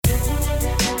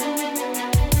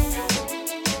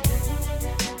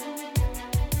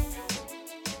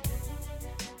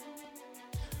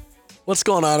What's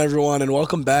going on, everyone, and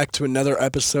welcome back to another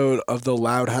episode of the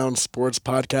Loudhound Sports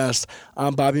Podcast.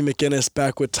 I'm Bobby McGinnis,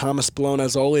 back with Thomas Blown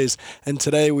as always, and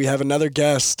today we have another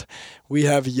guest. We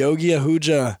have Yogi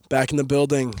Ahuja back in the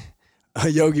building.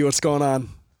 Yogi, what's going on?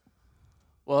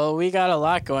 Well, we got a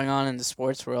lot going on in the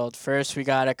sports world. First, we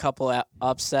got a couple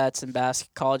upsets in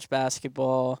college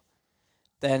basketball.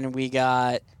 Then we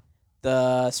got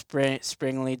the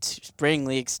spring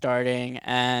league starting,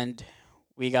 and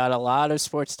we got a lot of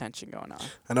sports tension going on.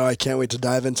 I know I can't wait to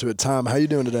dive into it. Tom, how you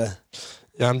doing today?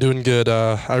 Yeah, I'm doing good.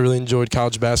 I really enjoyed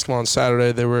college basketball on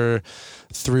Saturday. There were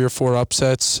 3 or 4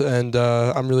 upsets, and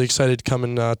I'm really excited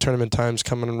coming tournament time's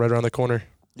coming right around the corner.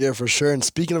 Yeah, for sure. And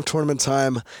speaking of tournament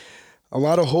time, a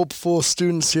lot of hopeful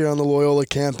students here on the Loyola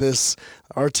campus.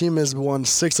 Our team has won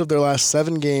 6 of their last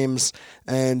 7 games,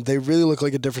 and they really look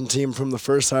like a different team from the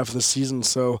first half of the season.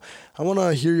 So I want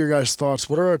to hear your guys' thoughts.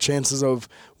 What are our chances of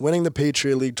winning the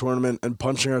Patriot League tournament and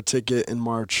punching our ticket in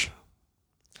March?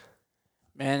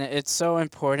 Man, it's so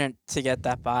important to get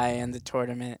that bye in the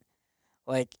tournament.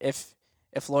 Like, if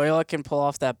Loyola can pull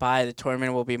off that bye, the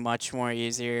tournament will be much more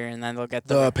easier, and then they'll get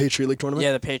The Patriot League tournament?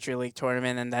 Yeah, the Patriot League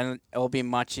tournament, and then it'll be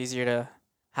much easier to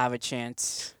have a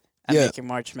chance at Yeah. making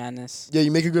March Madness. Yeah,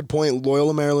 you make a good point.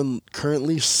 Loyola Maryland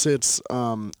currently sits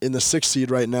in the 6th seed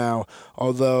right now,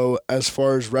 although as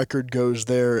far as record goes,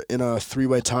 they're in a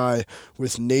 3-way tie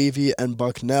with Navy and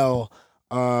Bucknell.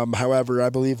 However, I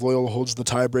believe Loyola holds the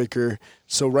tiebreaker.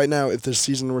 So right now, if this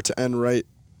season were to end right,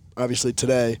 obviously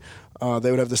today,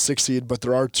 they would have the 6th seed, but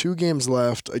there are 2 games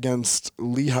left against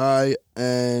Lehigh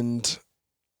and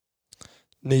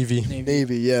Navy.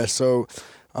 Navy. Yeah, so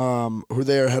who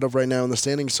they are ahead of right now in the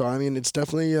standings. So, I mean, it's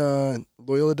definitely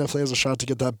Loyola definitely has a shot to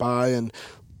get that bye. And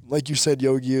like you said,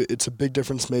 Yogi, it's a big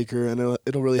difference maker, and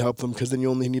it'll really help them because then you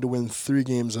only need to win 3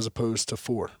 games as opposed to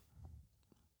 4.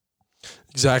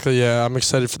 Exactly, yeah. I'm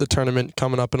excited for the tournament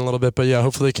coming up in a little bit. But, yeah,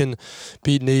 hopefully they can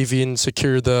beat Navy and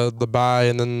secure the bye.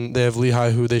 And then they have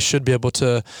Lehigh, who they should be able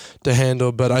to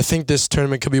handle. But I think this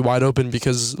tournament could be wide open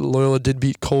because Loyola did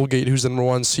beat Colgate, who's the number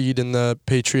 1 seed in the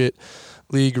Patriot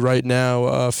League right now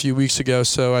a few weeks ago.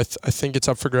 So I think it's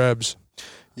up for grabs.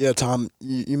 Yeah, Tom,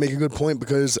 you make a good point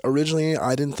because originally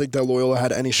I didn't think that Loyola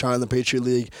had any shot in the Patriot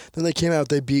League. Then they came out,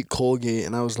 they beat Colgate,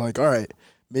 and I was like, all right,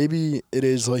 maybe it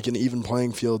is like an even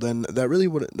playing field, and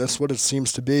that's what it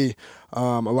seems to be.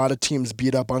 A lot of teams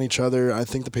beat up on each other. I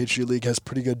think the Patriot League has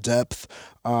pretty good depth,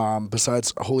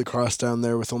 besides Holy Cross down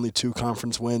there with only 2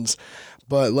 conference wins.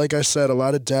 But like I said, a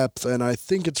lot of depth, and I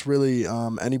think it's really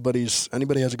anybody has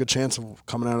a good chance of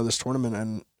coming out of this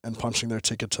tournament and punching their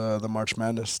ticket to the March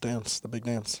Madness dance, the big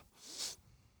dance.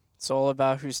 It's all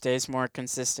about who stays more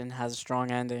consistent, has a strong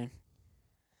ending.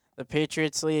 The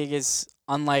Patriots League is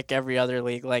unlike every other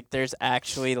league. Like, there's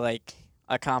actually, like,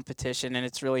 a competition, and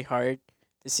it's really hard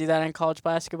to see that in college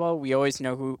basketball. We always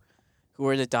know who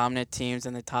are the dominant teams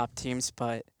and the top teams,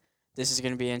 but this is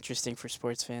going to be interesting for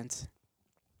sports fans.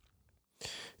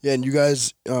 Yeah, and you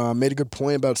guys made a good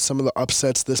point about some of the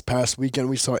upsets this past weekend.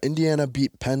 We saw Indiana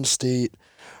beat Penn State,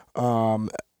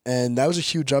 and that was a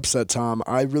huge upset, Tom.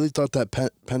 I really thought that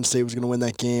Penn State was going to win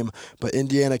that game, but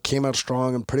Indiana came out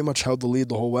strong and pretty much held the lead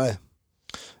the whole way.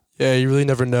 Yeah, you really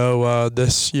never know.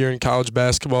 This year in college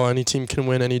basketball, any team can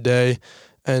win any day.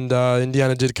 And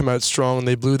Indiana did come out strong.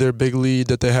 They blew their big lead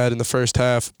that they had in the first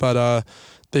half, but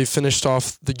they finished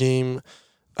off the game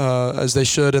as they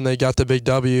should, and they got the big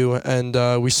W.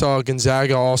 And we saw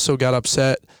Gonzaga also got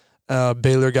upset.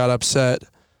 Baylor got upset.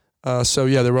 So,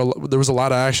 yeah, there was a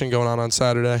lot of action going on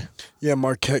Saturday. Yeah,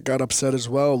 Marquette got upset as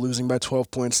well, losing by 12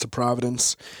 points to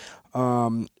Providence.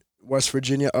 West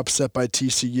Virginia upset by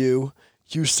TCU.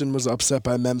 Houston was upset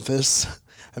by Memphis.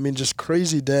 I mean, just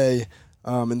crazy day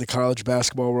in the college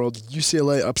basketball world.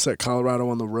 UCLA upset Colorado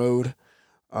on the road.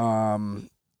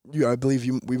 I believe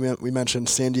we mentioned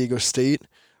San Diego State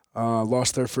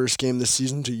lost their first game this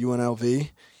season to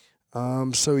UNLV.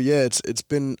 So yeah, it's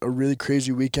been a really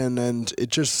crazy weekend, and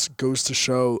it just goes to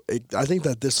show. I think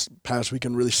that this past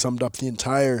weekend really summed up the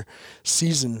entire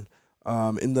season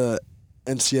in the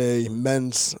NCAA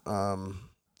men's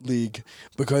league,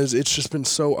 because it's just been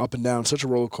so up and down, such a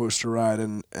roller coaster ride,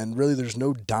 and really there's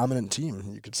no dominant team,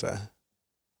 you could say.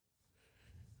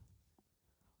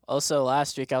 Also,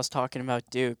 last week I was talking about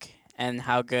Duke and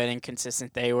how good and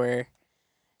consistent they were,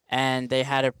 and they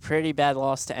had a pretty bad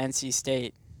loss to NC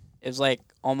State. It was like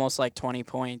almost like 20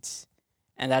 points,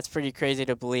 and that's pretty crazy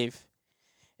to believe.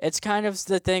 It's kind of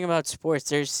the thing about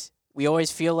sports. We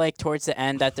always feel like towards the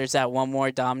end that there's that one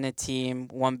more dominant team,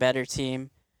 one better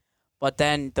team, but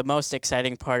then the most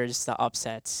exciting part is the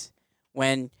upsets.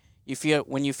 When you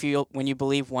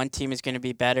believe one team is going to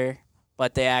be better,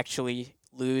 but they actually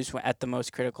lose at the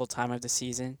most critical time of the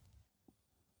season.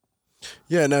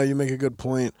 Yeah, no, you make a good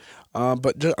point.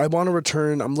 But I want to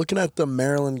return. I'm looking at the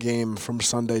Maryland game from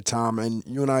Sunday, Tom, and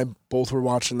you and I both were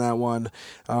watching that one.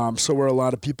 So were a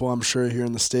lot of people, I'm sure, here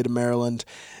in the state of Maryland.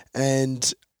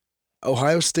 And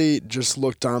Ohio State just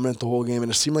looked dominant the whole game,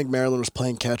 and it seemed like Maryland was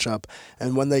playing catch up.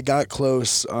 And when they got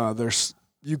close,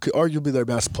 you could arguably their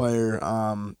best player,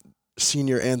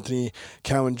 senior Anthony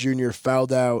Cowan Jr.,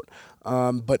 fouled out.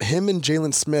 But him and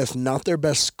Jalen Smith, not their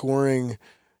best scoring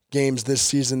games this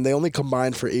season. They only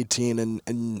combined for 18, and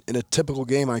in a typical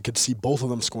game, I could see both of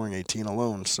them scoring 18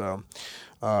 alone. So,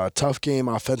 tough game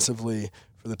offensively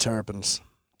for the Terrapins.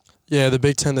 Yeah, the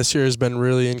Big Ten this year has been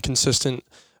really inconsistent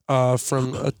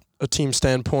from a team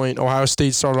standpoint. Ohio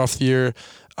State started off the year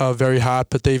very hot,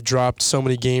 but they've dropped so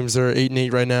many games. They're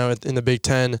 8-8 right now in the Big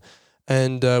Ten.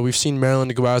 And we've seen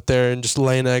Maryland go out there and just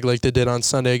lay an egg like they did on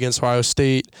Sunday against Ohio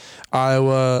State.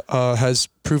 Iowa has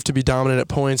proved to be dominant at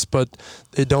points, but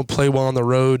they don't play well on the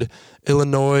road.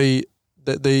 Illinois,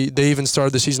 they even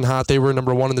started the season hot. They were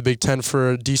number 1 in the Big Ten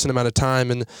for a decent amount of time,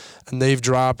 and they've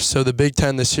dropped. So the Big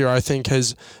Ten this year, I think,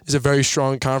 is a very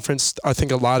strong conference. I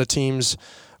think a lot of teams,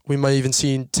 we might even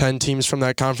see 10 teams from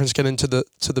that conference get into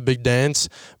the big dance,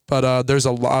 but there's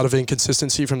a lot of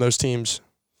inconsistency from those teams.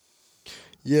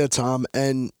 Yeah, Tom,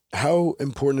 and how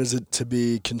important is it to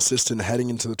be consistent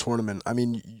heading into the tournament? I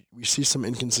mean, we see some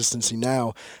inconsistency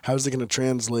now. How is it going to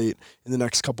translate in the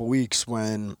next couple weeks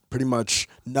when pretty much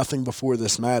nothing before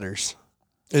this matters?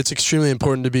 It's extremely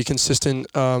important to be consistent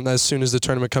as soon as the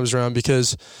tournament comes around,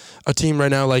 because a team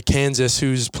right now like Kansas,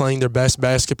 who's playing their best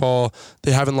basketball,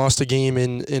 they haven't lost a game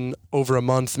in over a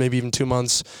month, maybe even 2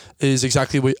 months, is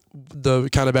exactly the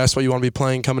kind of basketball you want to be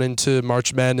playing coming into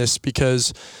March Madness,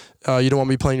 because you don't want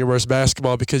to be playing your worst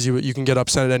basketball because you can get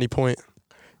upset at any point.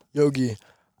 Yogi,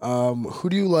 who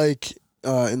do you like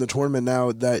in the tournament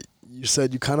now that you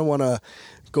said you kind of want to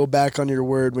go back on your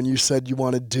word when you said you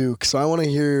wanted Duke? So I want to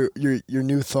hear your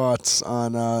new thoughts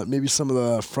on maybe some of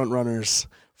the front runners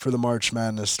for the March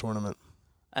Madness tournament.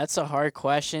 That's a hard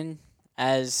question,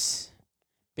 as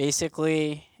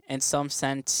basically, in some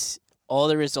sense, all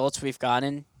the results we've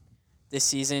gotten this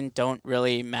season don't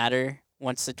really matter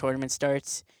once the tournament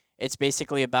starts. It's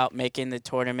basically about making the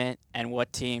tournament and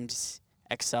what teams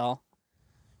excel.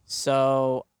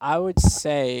 So I would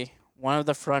say one of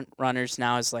the front runners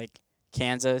now is like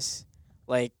Kansas.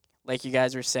 Like you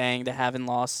guys were saying, they haven't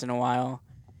lost in a while,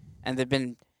 and they've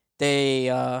been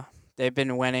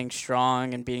winning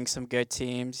strong and beating some good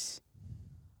teams.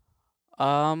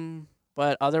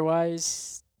 But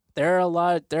otherwise, there are a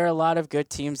lot of good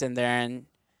teams in there, and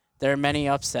there are many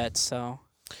upsets. So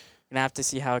gonna have to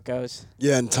see how it goes.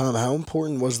 Yeah, and Tom, how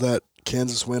important was that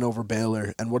Kansas win over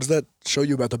Baylor, and what does that show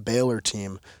you about the Baylor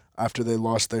team after they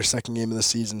lost their second game of the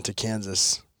season to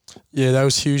Kansas? Yeah, that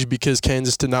was huge because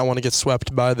Kansas did not want to get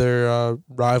swept by their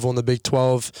rival in the Big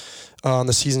 12 on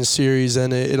the season series,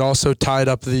 and it also tied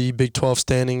up the Big 12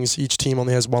 standings. Each team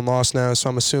only has 1 loss now, so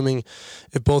I'm assuming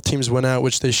if both teams win out,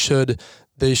 which they should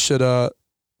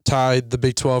tie the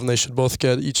Big 12, and they should both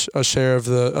get each a share of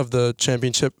the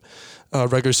championship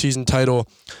regular season title.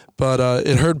 But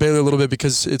it hurt Baylor a little bit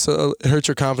because it hurts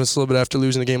your confidence a little bit after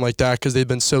losing a game like that, because they've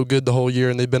been so good the whole year,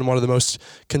 and they've been one of the most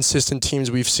consistent teams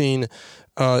we've seen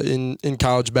in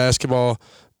college basketball.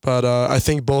 But I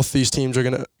think both these teams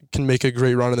can make a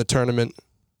great run in the tournament.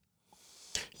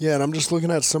 Yeah, and I'm just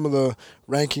looking at some of the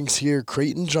rankings here.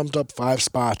 Creighton jumped up 5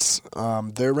 spots.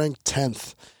 They're ranked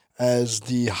 10th as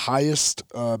the highest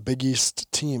Big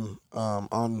East team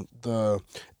on the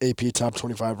AP Top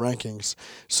 25 rankings.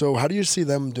 So how do you see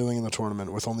them doing in the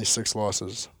tournament with only 6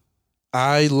 losses?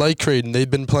 I like Creighton. They've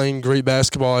been playing great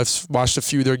basketball. I've watched a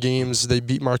few of their games. They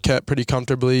beat Marquette pretty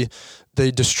comfortably.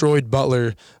 They destroyed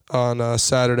Butler on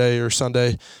Saturday or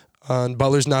Sunday. And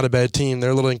Butler's not a bad team.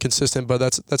 They're a little inconsistent, but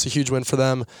that's a huge win for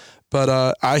them.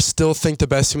 But I still think the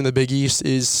best team in the Big East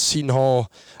is Seton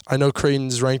Hall. I know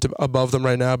Creighton's ranked above them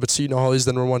right now, but Seton Hall is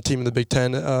the number 1 team in the Big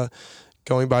Ten,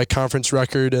 going by conference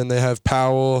record. And they have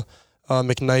Powell,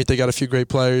 McKnight. They got a few great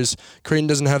players. Creighton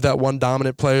doesn't have that one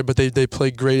dominant player, but they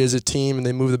play great as a team, and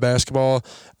they move the basketball.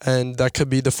 And that could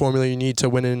be the formula you need to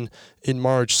win in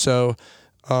March. So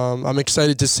I'm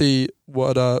excited to see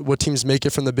what teams make it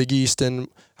from the Big East and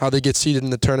how they get seeded in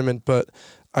the tournament. But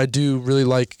I do really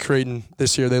like Creighton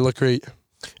this year. They look great.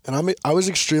 And I was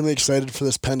extremely excited for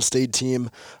this Penn State team.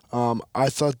 I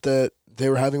thought that they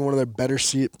were having one of their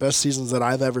best seasons that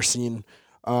I've ever seen,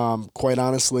 quite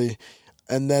honestly.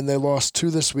 And then they lost 2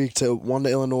 this week, one to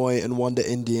Illinois and one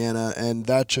to Indiana, and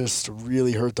that just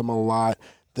really hurt them a lot.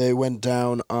 They went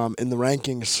down in the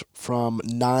rankings from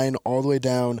 9 all the way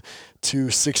down to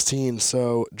 16.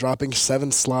 So dropping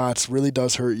 7 slots really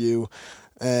does hurt you.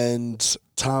 And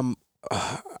Tom,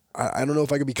 I don't know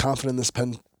if I could be confident in this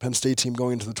Penn State team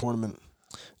going into the tournament.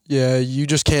 Yeah, you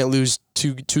just can't lose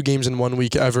two games in 1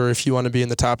 week ever if you want to be in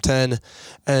the top 10.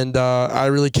 And I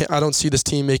really can't. I don't see this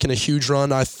team making a huge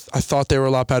run. I thought they were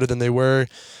a lot better than they were,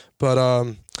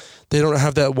 but they don't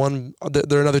have that one.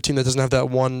 They're another team that doesn't have that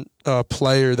one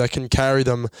player that can carry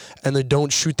them, and they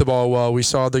don't shoot the ball well. We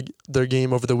saw their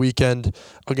game over the weekend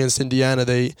against Indiana.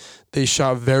 They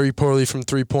shot very poorly from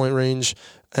 3-point range,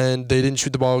 and they didn't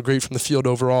shoot the ball great from the field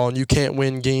overall. And you can't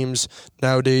win games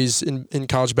nowadays in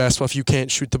college basketball if you can't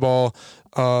shoot the ball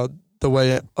the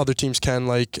way other teams can,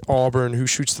 like Auburn, who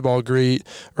shoots the ball great,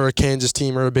 or a Kansas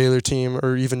team, or a Baylor team,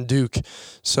 or even Duke.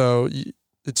 So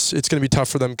it's going to be tough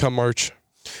for them come March.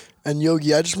 And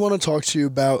Yogi, I just want to talk to you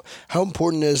about how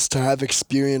important it is to have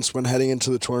experience when heading into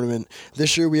the tournament.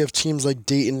 This year we have teams like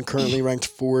Dayton currently ranked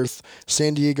 4th,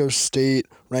 San Diego State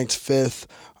ranked 5th.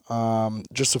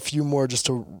 Just a few more just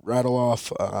to rattle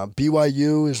off.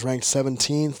 BYU is ranked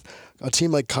 17th. A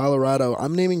team like Colorado.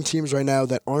 I'm naming teams right now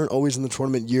that aren't always in the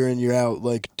tournament year in, year out,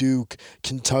 like Duke,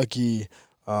 Kentucky,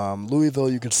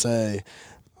 Louisville, you could say.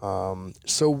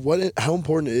 So how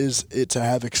important is it to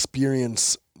have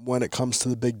experience when it comes to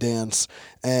the big dance?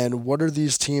 And what are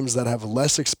these teams that have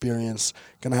less experience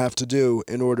going to have to do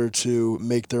in order to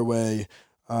make their way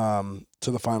to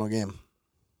the final game?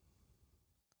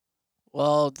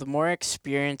 Well, the more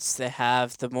experience they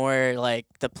have, the more like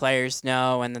the players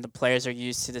know, and then the players are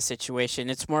used to the situation.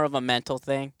 It's more of a mental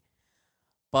thing.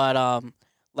 But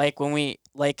like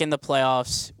in the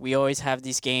playoffs, we always have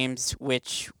these games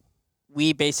which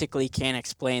we basically can't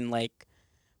explain. Like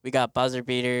we got buzzer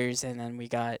beaters, and then we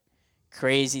got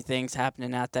crazy things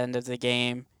happening at the end of the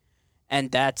game, and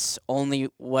that's only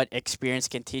what experience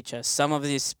can teach us. Some of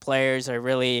these players are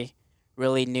really,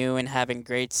 really new and having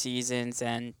great seasons,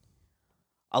 and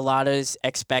a lot is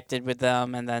expected with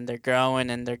them, and then they're growing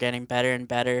and they're getting better and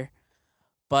better.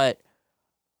 But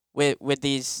with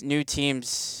these new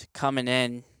teams coming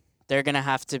in, they're going to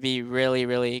have to be really,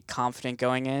 really confident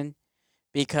going in,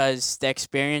 because the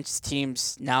experienced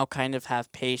teams now kind of have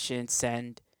patience,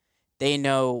 and they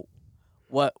know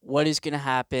what is going to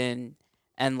happen,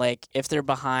 and like if they're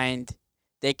behind,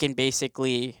 they can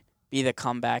basically be the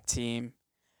comeback team.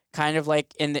 Kind of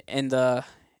like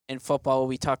in football,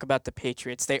 we talk about the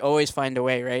Patriots. They always find a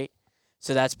way, right?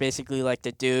 So that's basically like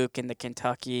the Duke and the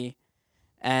Kentucky.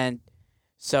 And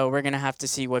so we're going to have to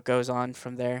see what goes on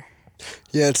from there.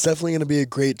 Yeah, it's definitely going to be a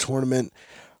great tournament,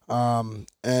 and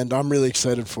I'm really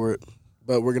excited for it.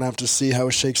 But we're going to have to see how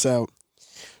it shakes out.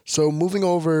 So moving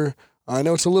over, I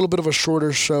know it's a little bit of a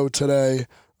shorter show today.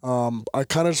 I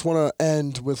kind of just want to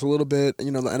end with a little bit, the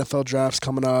NFL draft's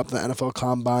coming up, the NFL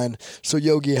Combine. So,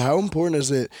 Yogi, how important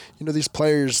is it? These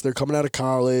players, they're coming out of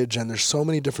college, and there's so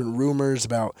many different rumors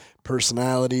about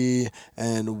personality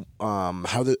and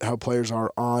how players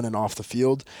are on and off the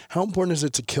field. How important is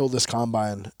it to kill this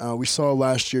Combine? We saw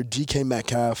last year DK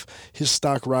Metcalf, his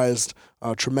stock rised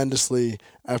tremendously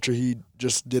after he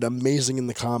just did amazing in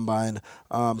the Combine.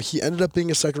 He ended up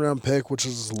being a second-round pick, which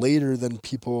was later than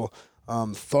people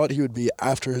thought he would be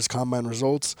after his Combine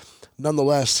results.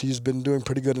 Nonetheless, he's been doing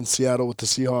pretty good in Seattle with the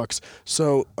Seahawks.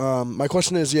 So my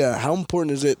question is, how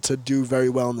important is it to do very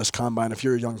well in this Combine if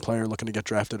you're a young player looking to get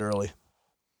drafted early?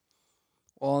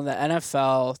 Well, in the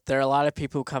NFL, there are a lot of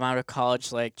people who come out of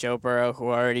college like Joe Burrow who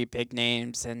are already big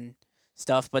names and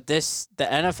stuff. But the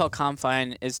NFL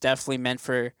Combine is definitely meant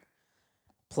for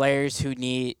players who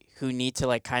need to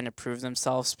like kind of prove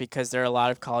themselves, because there are a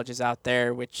lot of colleges out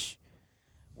there which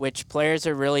players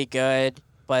are really good,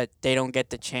 but they don't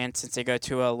get the chance since they go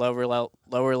to a lower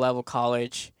level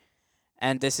college,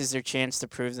 and this is their chance to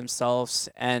prove themselves.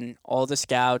 And all the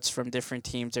scouts from different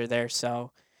teams are there, so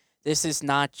this is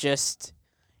not just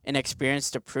an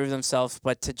experience to prove themselves,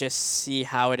 but to just see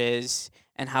how it is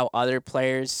and how other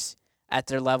players at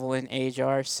their level and age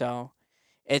are. So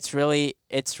it's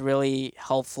really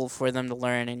helpful for them to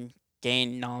learn and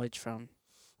gain knowledge from.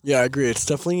 Yeah, I agree. It's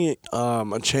definitely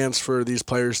a chance for these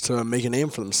players to make a name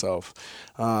for themselves.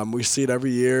 We see it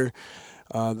every year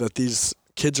that these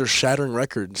kids are shattering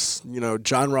records.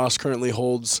 John Ross currently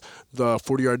holds the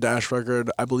 40-yard dash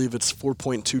record. I believe it's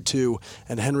 4.22,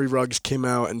 and Henry Ruggs came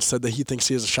out and said that he thinks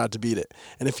he has a shot to beat it.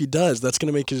 And if he does, that's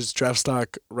going to make his draft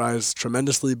stock rise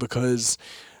tremendously, because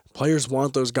players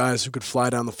want those guys who could fly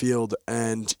down the field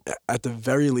and, at the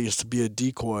very least, be a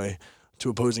decoy to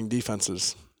opposing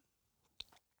defenses.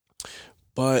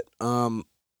 But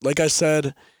like I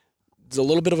said, It's a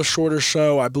little bit of a shorter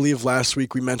show. I believe last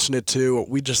week we mentioned it too.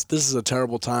 This is a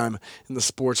terrible time in the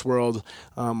sports world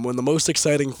when the most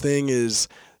exciting thing is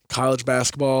college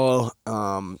basketball,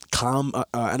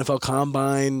 NFL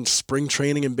Combine, spring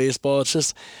training in baseball. It's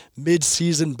just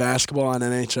mid-season basketball on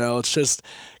NHL. It's just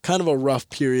kind of a rough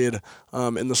period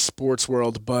in the sports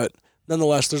world, but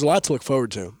nonetheless, there's a lot to look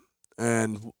forward to,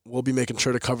 and we'll be making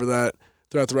sure to cover that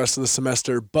throughout the rest of the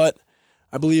semester. But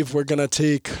I believe we're going to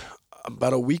take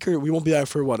about a week, or we won't be back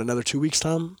for another 2 weeks,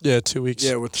 Tom? Yeah, 2 weeks.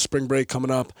 Yeah, with the spring break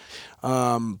coming up.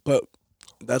 But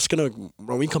that's when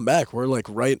we come back, we're like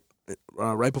right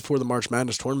before the March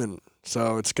Madness tournament.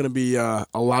 So it's going to be a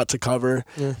lot to cover,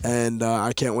 and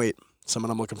I can't wait. Something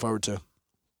I'm looking forward to.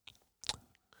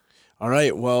 All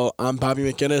right, well, I'm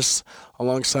Bobby McGinnis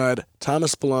alongside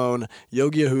Thomas Ballone,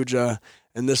 Yogi Ahuja,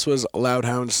 and this was Loud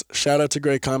Hounds. Shout out to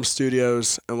Greycom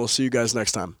Studios, and we'll see you guys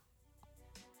next time.